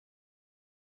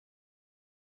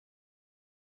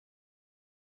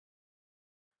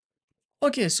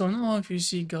Okay, so now if you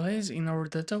see, guys, in our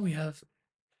data we have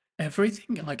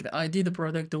everything like the ID, the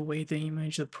product, the weight, the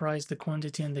image, the price, the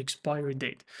quantity, and the expiry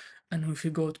date. And if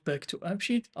you go back to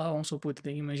Appsheet, I also put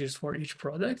the images for each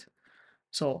product.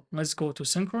 So let's go to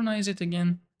synchronize it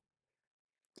again.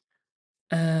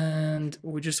 And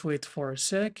we just wait for a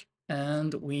sec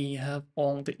and we have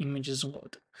all the images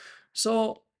loaded.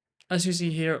 So as you see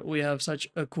here, we have such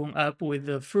a cool app with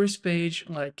the first page,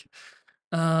 like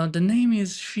the name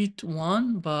is sheet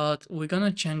 1, but we're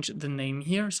gonna change the name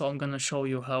here. So I'm gonna show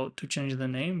you how to change the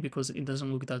name because it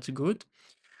doesn't look that good.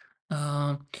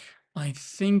 Uh, I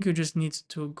think you just need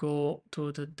to go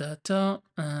to the data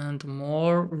and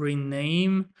more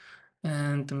rename,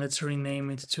 and let's rename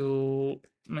it to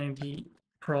maybe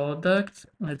product.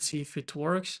 Let's see if it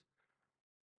works.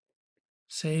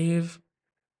 Save.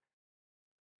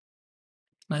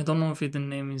 I don't know if the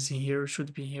name is here,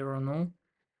 should be here or no,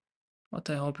 but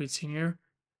I hope it's here.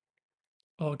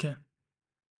 Okay.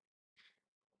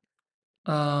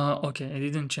 Okay, I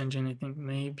didn't change anything.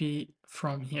 Maybe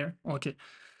from here. Okay.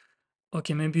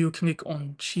 Okay, maybe you click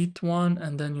on sheet 1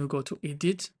 and then you go to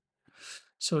edit.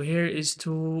 So here is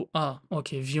to,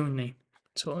 okay, view name.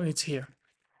 So it's here.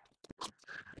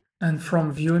 And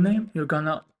from view name, you're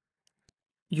gonna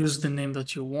use the name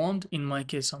that you want. In my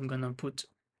case, I'm gonna put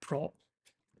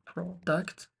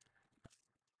product.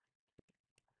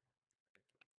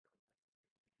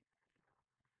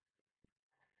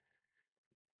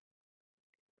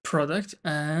 Product,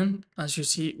 and as you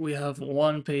see, we have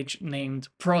one page named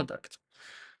product.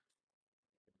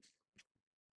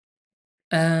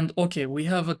 And okay, we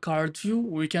have a card view.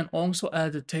 We can also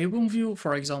add a table view,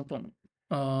 for example,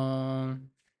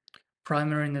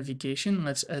 primary navigation.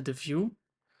 Let's add a view.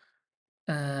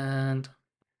 And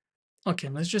okay,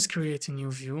 let's just create a new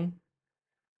view.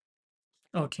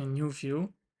 Okay, new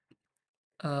view.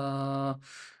 Uh,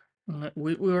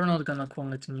 we are not gonna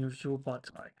call it a new view, but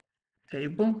like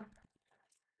table.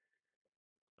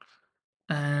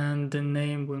 And the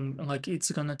name will, like,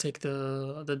 it's gonna take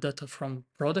the data from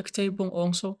product table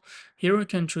also. Here you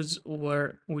can choose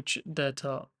which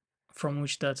data, from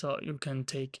which data you can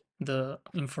take the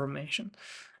information.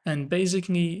 And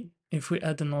basically, if we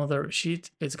add another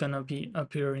sheet, it's gonna be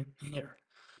appearing here.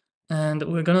 And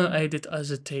we're gonna add it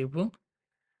as a table.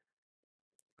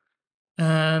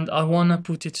 And I wanna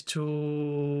put it to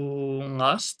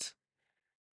last.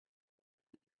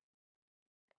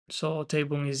 So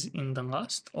table is in the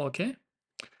last, okay.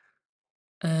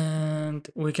 And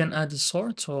we can add a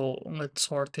sort, so let's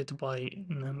sort it by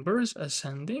numbers,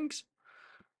 ascendings.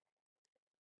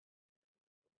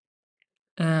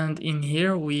 And in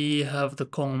here we have the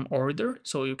column order,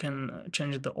 so you can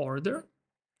change the order.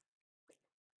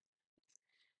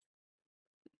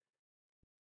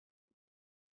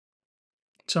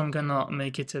 So I'm gonna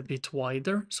make it a bit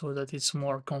wider so that it's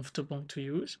more comfortable to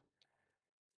use.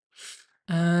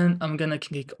 And I'm gonna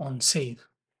click on save.